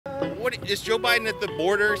What is Joe Biden at the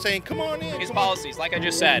border saying, come on in? His policies, like I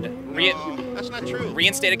just said, No, that's not true.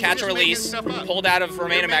 reinstated catch and release, pulled out of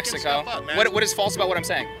Remain in Mexico. What is false about what I'm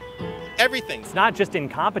saying? Everything. It's not just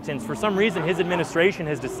incompetence. For some reason, his administration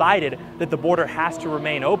has decided that the border has to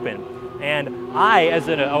remain open. And I, as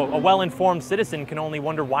a well-informed citizen, can only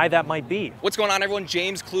wonder why that might be. What's going on, everyone?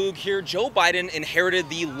 James Klug here. Joe Biden inherited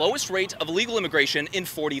the lowest rate of illegal immigration in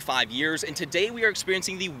 45 years, and today we are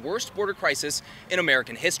experiencing the worst border crisis in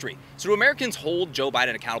American history. So do Americans hold Joe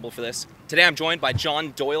Biden accountable for this? Today I'm joined by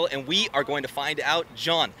Doyle, and we are going to find out.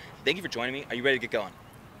 John, thank you for joining me. Are you ready to get going?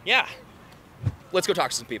 Yeah. Let's go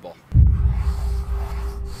talk to some people.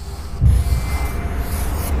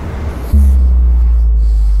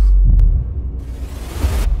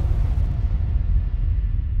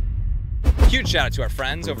 Huge shout out to our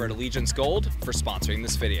friends over at Allegiance Gold for sponsoring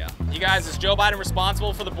this video. You guys, is Joe Biden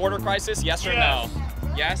responsible for the border crisis? Yes or no?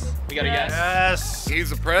 Yes? We got a yes? Yes. He's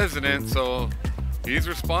the president, so he's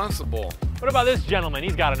responsible. What about this gentleman?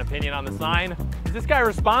 He's got an opinion on the sign. Is this guy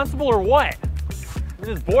responsible or what?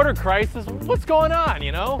 This border crisis, what's going on,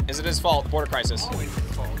 you know? Is it his fault, border crisis? Always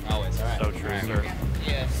his fault. Always, all right. So true, sir.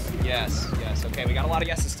 Yes. Yes. Okay, we got a lot of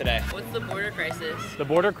yeses today. What's the border crisis? The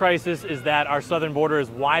border crisis is that our southern border is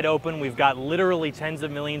wide open. We've got literally tens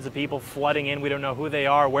of millions of people flooding in. We don't know who they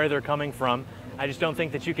are, where they're coming from. I just don't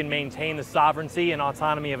think that you can maintain the sovereignty and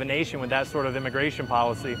autonomy of a nation with that sort of immigration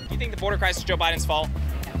policy. Do you think the border crisis is Joe Biden's fault?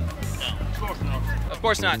 No, of course not. Of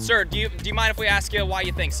course not. Sir, do you mind if we ask you why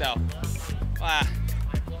you think so?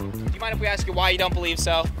 Do you mind if we ask you why you don't believe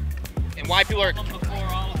so? And why people are... Before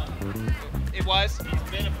all of them. It was?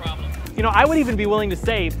 It's been a problem. You know, I would even be willing to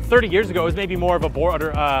say 30 years ago it was maybe more of a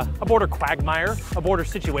border quagmire, a border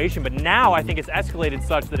situation, but now I think it's escalated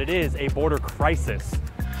such that it is a border crisis,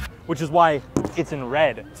 which is why it's in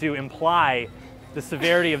red, to imply the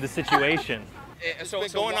severity of the situation. It's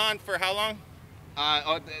been going on for how long?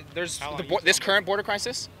 There's How long this current border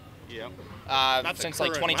crisis? Yeah. Since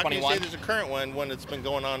like 2021. How can you say there's a current one that's been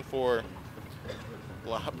going on for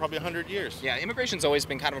probably 100 years? Yeah, immigration's always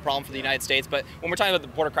been kind of a problem for the United States, but when we're talking about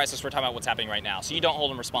the border crisis, we're talking about what's happening right now. So you don't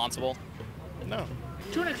hold them responsible? No.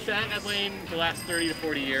 To an extent, I blame the last 30 to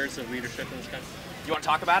 40 years of leadership in this country. You want to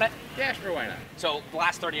talk about it? Yeah, sure, why not? So the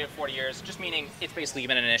last 30 to 40 years, just meaning it's basically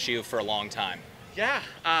been an issue for a long time. Yeah,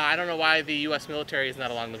 I don't know why the U.S. military is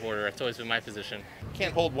not along the border. It's always been my position.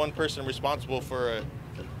 Can't hold one person responsible for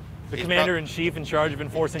The commander-in-chief in charge of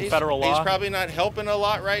enforcing federal law. He's probably not helping a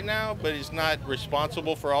lot right now, but he's not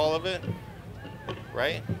responsible for all of it,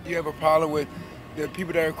 right? You have a problem with the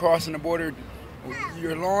people that are crossing the border,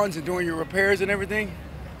 your lawns and doing your repairs and everything?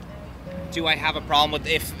 Do I have a problem with,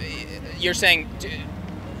 if you're saying,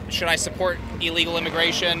 should I support illegal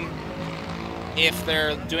immigration if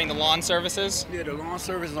they're doing the lawn services? Yeah, the lawn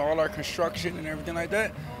service and all our construction and everything like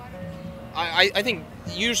that. I think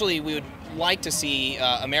usually we would like to see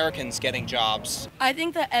Americans getting jobs. I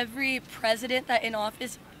think that every president that in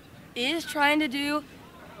office is trying to do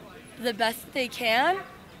the best they can.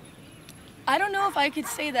 I don't know if I could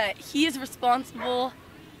say that he is responsible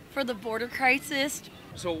for the border crisis.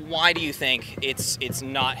 So why do you think it's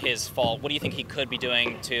not his fault? What do you think he could be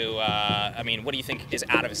doing to, I mean, what do you think is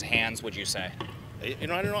out of his hands, would you say? You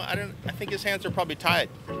know, I don't know. I think his hands are probably tied.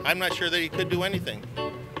 I'm not sure that he could do anything.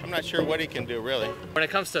 I'm not sure what he can do, really. When it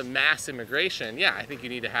comes to mass immigration, yeah, I think you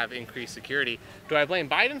need to have increased security. Do I blame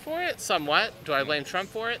Biden for it? Somewhat. Do I blame Trump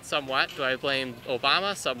for it? Somewhat. Do I blame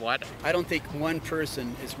Obama? Somewhat. I don't think one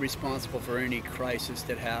person is responsible for any crisis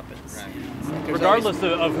that happens. Right. Regardless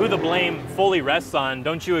of who the blame fully rests on,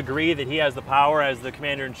 don't you agree that he has the power as the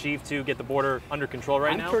commander-in-chief to get the border under control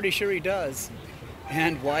right now? I'm pretty sure he does.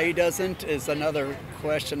 And why he doesn't is another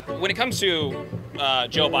question. When it comes to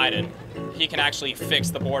Joe Biden, he can actually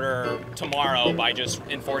fix the border tomorrow by just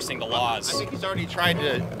enforcing the laws. I think he's already tried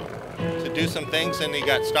to do some things and he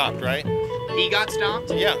got stopped, right? He got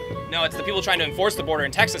stopped? Yeah. No, it's the people trying to enforce the border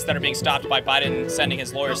in Texas that are being stopped by Biden sending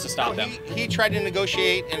his lawyers to stop them. He tried to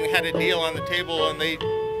negotiate and had a deal on the table and they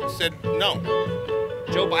said no.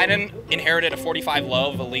 Joe Biden inherited a 45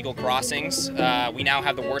 low of illegal crossings. We now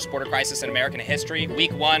have the worst border crisis in American history.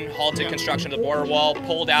 Week 1, halted construction of the border wall,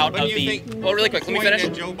 pulled out of the... Well, really quick, let me finish.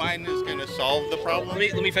 That Joe Biden is going to solve the problem?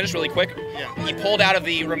 Let me finish really quick. Yeah. He pulled out of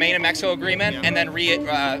the Remain in Mexico agreement and then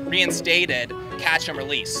reinstated catch and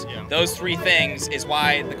release. Yeah. Those 3 things is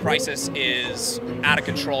why the crisis is out of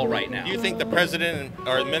control right now. Do you think the president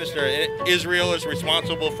or the minister in Israel is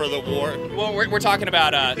responsible for the war? Well, we're talking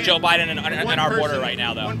about Joe Biden and our border right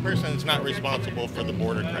now, though. One person is not responsible for the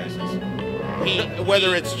border crisis.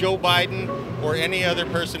 Whether it's Joe Biden or any other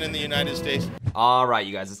person in the United States. All right,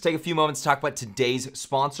 you guys, let's take a few moments to talk about today's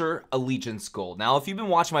sponsor, Allegiance Gold. Now, if you've been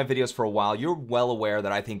watching my videos for a while, you're well aware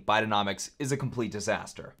that I think Bidenomics is a complete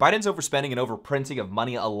disaster. Biden's overspending and overprinting of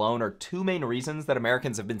money alone are two main reasons that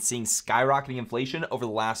Americans have been seeing skyrocketing inflation over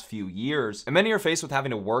the last few years. And many are faced with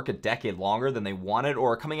having to work a decade longer than they wanted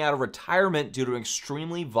or are coming out of retirement due to an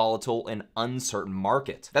extremely volatile and uncertain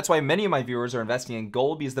market. That's why many of my viewers are investing in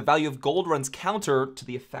gold, because the value of gold runs counter to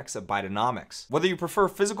the effects of Bidenomics. Whether you prefer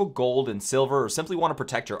physical gold and silver or simply want to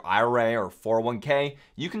protect your IRA or 401k,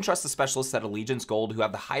 you can trust the specialists at Allegiance Gold, who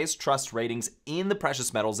have the highest trust ratings in the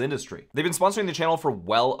precious metals industry. They've been sponsoring the channel for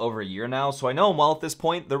well over a year now, so I know them well at this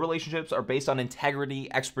point. Their relationships are based on integrity,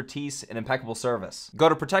 expertise, and impeccable service. Go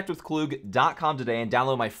to protectwithklug.com today and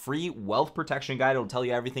download my free wealth protection guide. It'll tell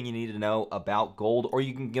you everything you need to know about gold, or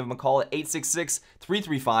you can give them a call at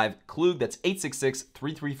 866-335-KLUG. That's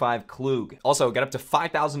 866-335-KLUG. Also, get up to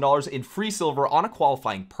 $5,000 in free silver on a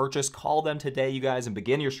qualifying purchase. Call them today, you guys, and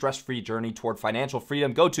begin your stress-free journey toward financial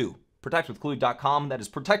freedom. Go to protectwithklug.com. That is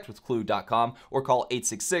protectwithklug.com, or call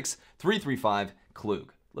 866-335-KLUG.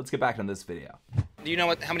 Let's get back into this video. Do you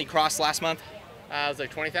know how many crossed last month? It was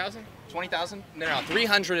like 20,000? 20,000? No,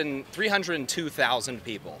 302,000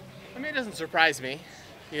 people. I mean, it doesn't surprise me.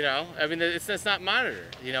 You know, I mean, it's not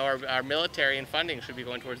monitored. You know, our military and funding should be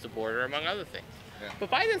going towards the border, among other things. Yeah.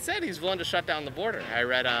 But Biden said he's willing to shut down the border. I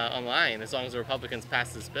read online, as long as the Republicans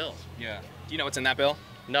pass this bill. Yeah. Do you know what's in that bill?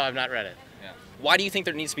 No, I've not read it. Yeah. Why do you think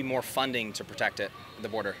there needs to be more funding to protect it, the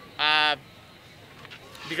border?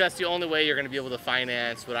 Because the only way you're going to be able to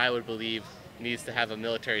finance what I would believe needs to have a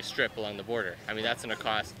military strip along the border. I mean, that's going to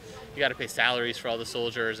cost, you got to pay salaries for all the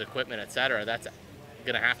soldiers, equipment, etc. That's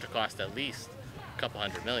going to have to cost at least a couple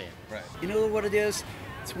 $100 million. Right. You know what it is?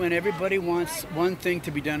 It's when everybody wants one thing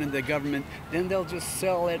to be done in the government, then they'll just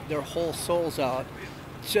sell their whole souls out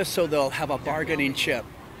just so they'll have a bargaining chip.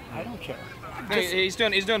 I don't care. He's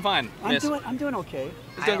doing fine. I'm doing okay.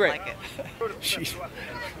 He's doing great. Like it.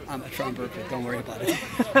 I'm a Trump but don't worry about it.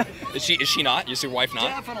 Is she not? Is your wife not?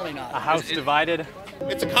 Definitely not. A house divided.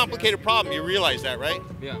 It's a complicated problem. You realize that, right?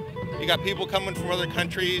 Yeah. You got people coming from other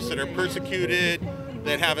countries that are persecuted,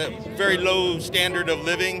 that have a very low standard of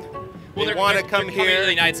living. They want to come here to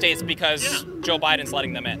the United States because Joe Biden's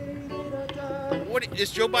letting them in. What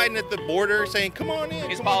is Joe Biden at the border saying, "Come on in"?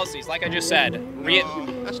 His policies, like I just said,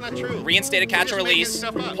 that's not true. Reinstated catch and release,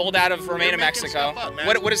 pulled out of Remain in Mexico.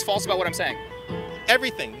 What is false about what I'm saying?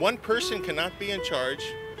 Everything. One person cannot be in charge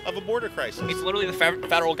of a border crisis. It's literally the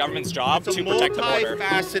federal government's job to protect the border.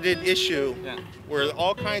 It's a multifaceted issue where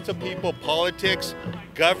all kinds of people, politics,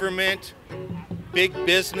 government, big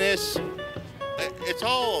business, it's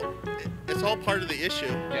all part of the issue.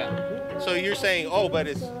 Yeah. So you're saying, oh, but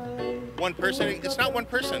it's one person. It's not one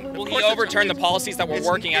person. Well, he overturned the policies that were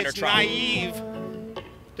working under Trump. It's naive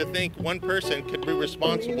to think one person could be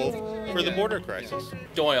responsible for the border crisis.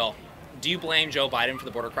 Doyle, do you blame Joe Biden for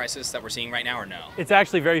the border crisis that we're seeing right now, or no? It's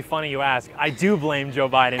actually very funny you ask. I do blame Joe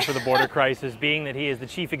Biden for the border crisis, being that he is the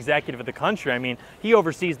chief executive of the country. I mean, he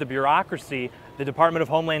oversees the bureaucracy, the Department of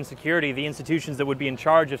Homeland Security, the institutions that would be in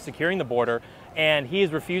charge of securing the border, and he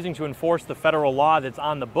is refusing to enforce the federal law that's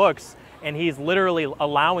on the books. And he's literally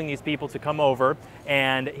allowing these people to come over.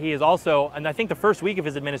 And he is also, and I think the first week of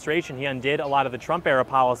his administration, he undid a lot of the Trump era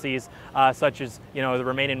policies, such as, the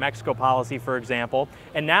Remain in Mexico policy, for example.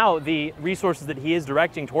 And now the resources that he is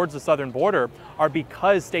directing towards the southern border are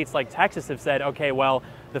because states like Texas have said, okay, well,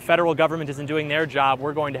 the federal government isn't doing their job.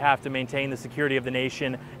 We're going to have to maintain the security of the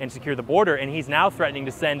nation and secure the border. And he's now threatening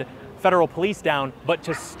to send federal police down, but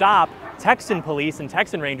to stop Texan police and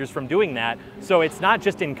Texan Rangers from doing that. So it's not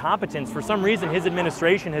just incompetence. For some reason, his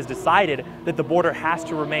administration has decided that the border has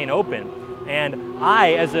to remain open. And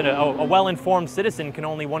I, as a well-informed citizen, can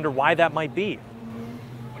only wonder why that might be.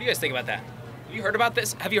 What do you guys think about that? Have you heard about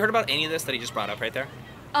this? Have you heard about any of this that he just brought up right there?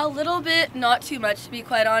 A little bit, not too much, to be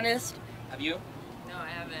quite honest. Have you? No, I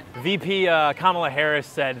haven't. VP Kamala Harris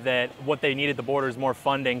said that what they need at the border is more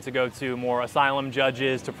funding to go to more asylum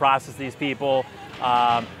judges to process these people,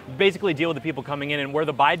 basically deal with the people coming in, and where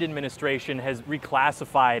the Biden administration has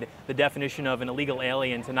reclassified the definition of an illegal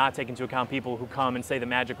alien to not take into account people who come and say the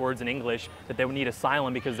magic words in English that they would need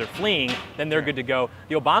asylum because they're fleeing, then they're good to go.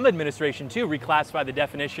 The Obama administration too reclassified the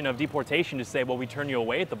definition of deportation to say, well, we turn you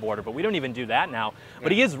away at the border, but we don't even do that now.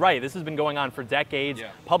 But he is right, this has been going on for decades.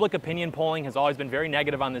 Public opinion polling has always been very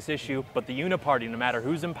negative on this issue, but the uniparty, no matter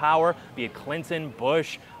who's in power, be it Clinton,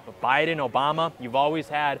 Bush, Biden, Obama, you've always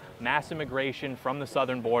had mass immigration from the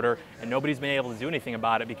southern border, and nobody's been able to do anything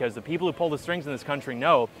about it because the people who pull the strings in this country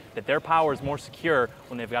know that their power is more secure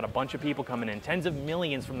when they've got a bunch of people coming in, tens of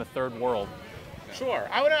millions from the third world. Sure.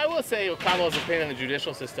 I will say Kamala's opinion on the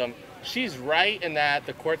judicial system, she's right in that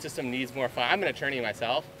the court system needs more funding. I'm an attorney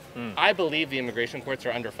myself. I believe the immigration courts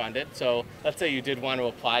are underfunded. So let's say you did want to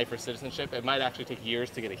apply for citizenship, it might actually take years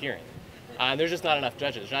to get a hearing. There's just not enough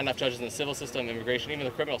judges. There's not enough judges in the civil system, immigration, even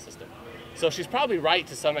the criminal system. So she's probably right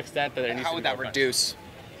to some extent that there needs to be How would that more reduce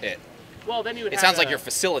it? Well, then you would It sounds like you're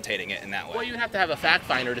facilitating it in that way. Well, you have to have a fact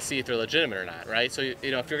finder to see if they're legitimate or not, right? So,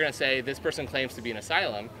 you know, if you're going to say this person claims to be an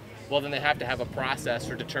asylum, well, then they have to have a process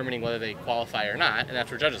for determining whether they qualify or not, and that's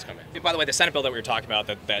where judges come in. By the way, the Senate bill that we were talking about,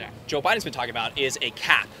 that Joe Biden's been talking about, is a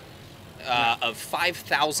cap of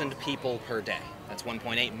 5,000 people per day. That's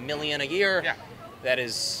 1.8 million a year. Yeah. That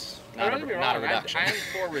is Not a reduction. I'm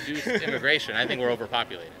for reduced immigration. I think we're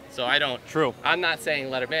overpopulated. So I don't. True. I'm not saying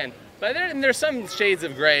let them in. But there's some shades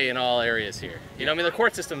of gray in all areas here. You know, I mean, the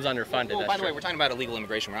court system's underfunded. Well, by the way, we're talking about illegal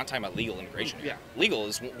immigration. We're not talking about legal immigration. Yeah. Legal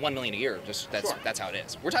is 1 million a year. That's how it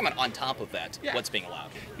is. We're talking about on top of that, Yeah. what's being allowed.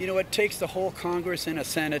 You know, it takes the whole Congress and a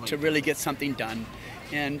Senate to really get something done.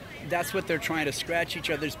 And that's what they're trying to scratch each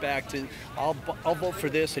other's back to. I'll vote for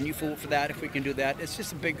this and you vote for that if we can do that. It's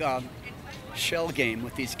just a big shell game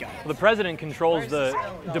with these guys. Well, the president controls the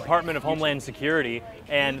Department of Homeland Security,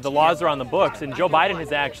 and the laws are on the books, and Joe Biden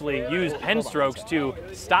has actually used pen strokes to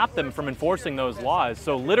stop them from enforcing those laws.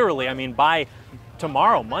 So literally, I mean, by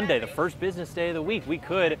tomorrow, Monday, the first business day of the week, we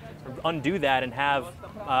could undo that and have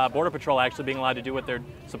Border Patrol actually being allowed to do what they're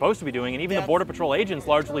supposed to be doing. And even the Border Patrol agents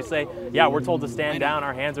largely say, yeah, we're told to stand down,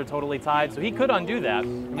 our hands are totally tied. So he could undo that. I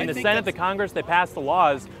mean, the Senate, the Congress, they pass the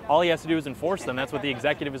laws. All he has to do is enforce them. That's what the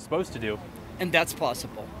executive is supposed to do. And that's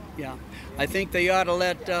possible, yeah. I think they ought to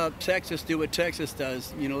let Texas do what Texas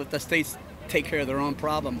does, you know, let the states take care of their own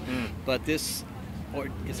problem. But this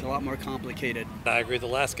is a lot more complicated. I agree with the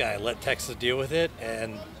last guy. Let Texas deal with it,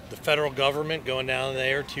 and the federal government going down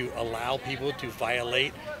there to allow people to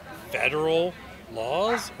violate federal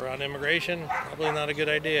laws around immigration, probably not a good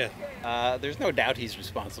idea. There's no doubt he's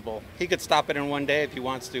responsible. He could stop it in one day if he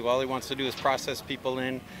wants to. All he wants to do is process people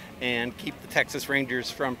in and keep the Texas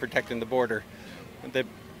Rangers from protecting the border. The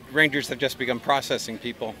Rangers have just begun processing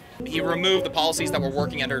people. He removed the policies that were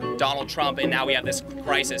working under Donald Trump, and now we have this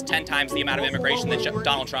crisis, 10 times the amount of immigration that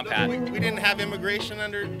Donald Trump had. We didn't have immigration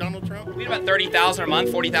under Donald Trump? We had about 30,000 a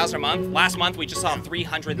month, 40,000 a month. Last month, we just saw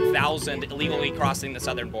 300,000 illegally crossing the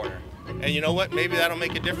southern border. And you know what? Maybe that'll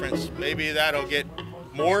make a difference. Maybe that'll get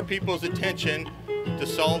more people's attention to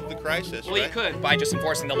solve the crisis. Well, you could by just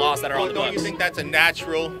enforcing the laws that are on the books. Don't you think that's a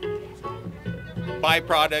natural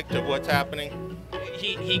byproduct of what's happening?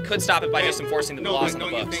 He could stop it by just enforcing the laws on the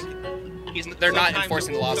books. They're not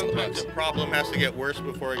enforcing the laws on the books. Sometimes the problem has to get worse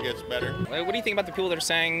before it gets better. What do you think about the people that are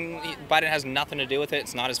saying Biden has nothing to do with it?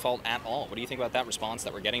 It's not his fault at all. What do you think about that response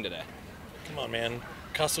that we're getting today? Come on, man.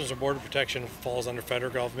 Customs and Border Protection falls under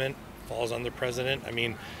federal government, falls under the president. I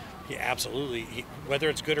mean, he absolutely, whether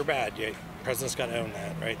it's good or bad, the president's got to own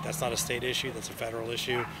that, right? That's not a state issue, that's a federal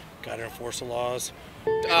issue. Got to enforce the laws.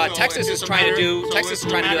 Texas is trying to do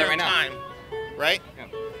that right now. Right? Yeah.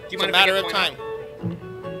 It's a matter of time.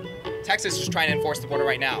 Texas is trying to enforce the border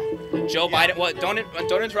right now. Joe Biden, well, don't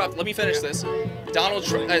interrupt. Let me finish this.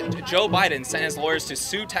 Joe Biden sent his lawyers to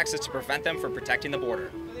sue Texas to prevent them from protecting the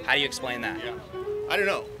border. How do you explain that? Yeah. I don't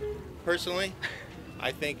know. Personally,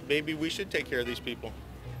 I think maybe we should take care of these people.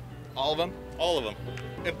 All of them? All of them.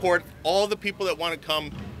 Import all the people that want to come,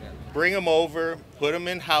 bring them over, put them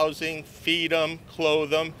in housing, feed them, clothe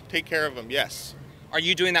them, take care of them. Yes. Are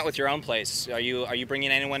you doing that with your own place? Are you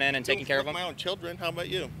bringing anyone in and taking care of them? My own children. How about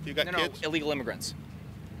you? You got kids? No, illegal immigrants.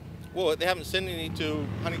 Well, they haven't sent any to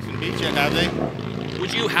Huntington Beach yet, have they?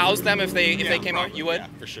 Would you house them if they came out? You would? Yeah,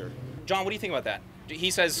 for sure. John, what do you think about that?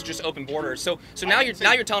 He says just open borders. So now you're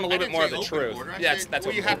telling a little bit more of the truth. That's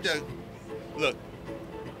well, you have to look.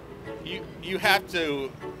 You have to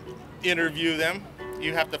interview them.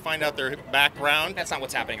 You have to find out their background. That's not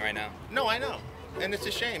what's happening right now. No, I know, and it's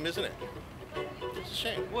a shame, isn't it? It's a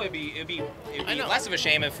shame. Well, it'd be less of a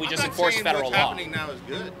shame if we just enforced federal what's law. Happening now is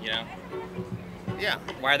good. You know? Yeah.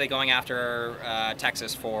 Why are they going after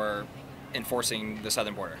Texas for enforcing the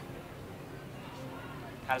southern border?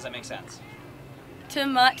 How does that make sense? To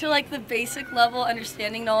like the basic level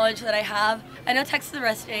understanding knowledge that I have, I know Texas is a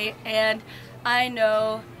red state, and I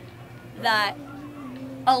know that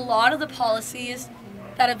a lot of the policies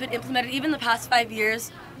that have been implemented, even the past 5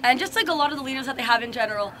 years, and just like a lot of the leaders that they have in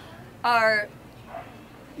general, are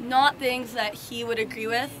not things that he would agree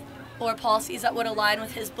with or policies that would align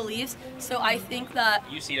with his beliefs. So I think that...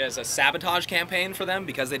 You see it as a sabotage campaign for them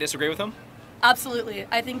because they disagree with him? Absolutely.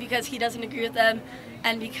 I think because he doesn't agree with them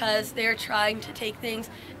and because they're trying to take things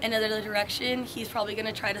in another direction, he's probably going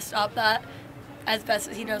to try to stop that. as best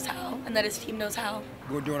as he knows how, and that his team knows how.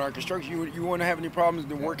 We're doing our construction. You want to have any problems?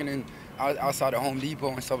 They're working outside of Home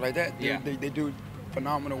Depot and stuff like that. They do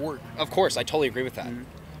phenomenal work. Of course, I totally agree with that. Mm-hmm.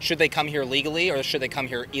 Should they come here legally or should they come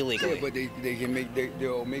here illegally? Yeah, but they can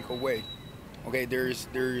they'll make a way. Okay, there's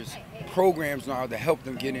programs now to help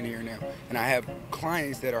them get in here now, and I have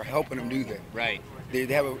clients that are helping them do that. Right.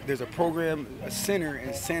 There's a program, a center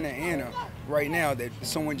in Santa Ana right now that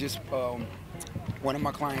someone just one of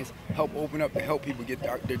my clients helped open up to help people get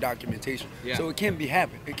their documentation. Yeah. So it can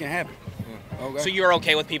happen. It can happen. Yeah. Okay? So you're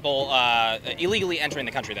okay with people illegally entering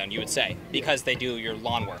the country then, you would say, because they do your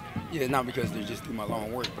lawn work? Yeah, not because they just do my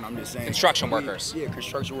lawn work, but I'm just saying. Construction workers. Yeah,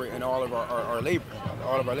 construction work and all of our labor.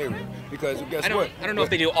 All of our labor. Because guess what? I don't know if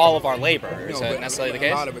they do all of our labor. Is that necessarily the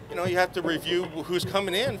case? A lot of it. You know, you have to review who's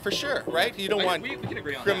coming in for sure, right? You don't want we can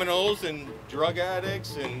agree on criminals and drug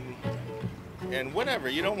addicts and whatever.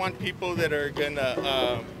 You don't want people that are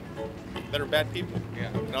gonna that are bad people. Yeah.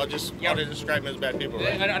 And I'll just describe them as bad people.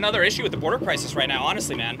 Right? Another issue with the border crisis right now,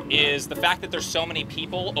 honestly, man, is the fact that there's so many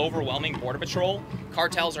people overwhelming Border Patrol.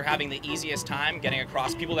 Cartels are having the easiest time getting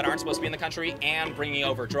across people that aren't supposed to be in the country and bringing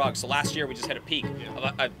over drugs. So last year we just hit a peak of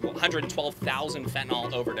 112,000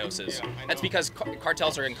 fentanyl overdoses. That's because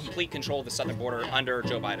cartels are in complete control of the southern border under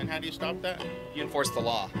Joe Biden. How do you stop that? You enforce the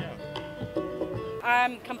law. Yeah.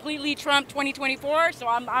 I'm completely Trump 2024, so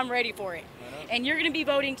I'm ready for it. And you're going to be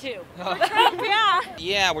voting too. For Trump, yeah.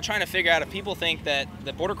 Yeah, we're trying to figure out if people think that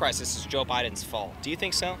the border crisis is Joe Biden's fault. Do you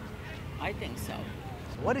think so? I think so.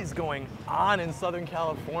 What is going on in Southern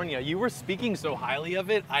California? You were speaking so highly of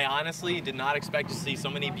it. I honestly did not expect to see so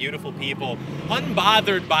many beautiful people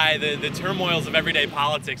unbothered by the turmoils of everyday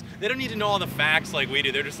politics. They don't need to know all the facts like we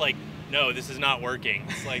do. They're just like, no, this is not working.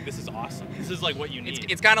 It's like, this is awesome. This is like what you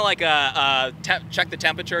need. It's kind of like check the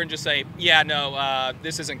temperature and just say, yeah, no,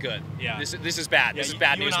 this isn't good. Yeah. This is bad. Yeah, this is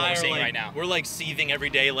bad news what we're seeing right now. We're like seething every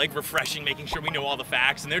day, like refreshing, making sure we know all the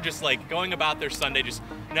facts. And they're just like going about their Sunday just,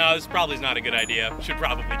 no, this probably is not a good idea. Should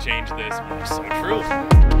probably change this. It's so true.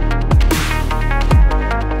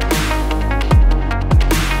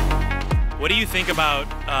 What do you think about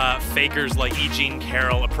fakers like E. Jean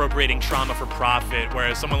Carroll appropriating trauma for profit,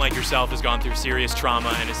 whereas someone like yourself has gone through serious trauma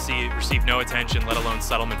and has received no attention, let alone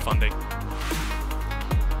settlement funding?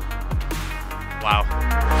 Wow.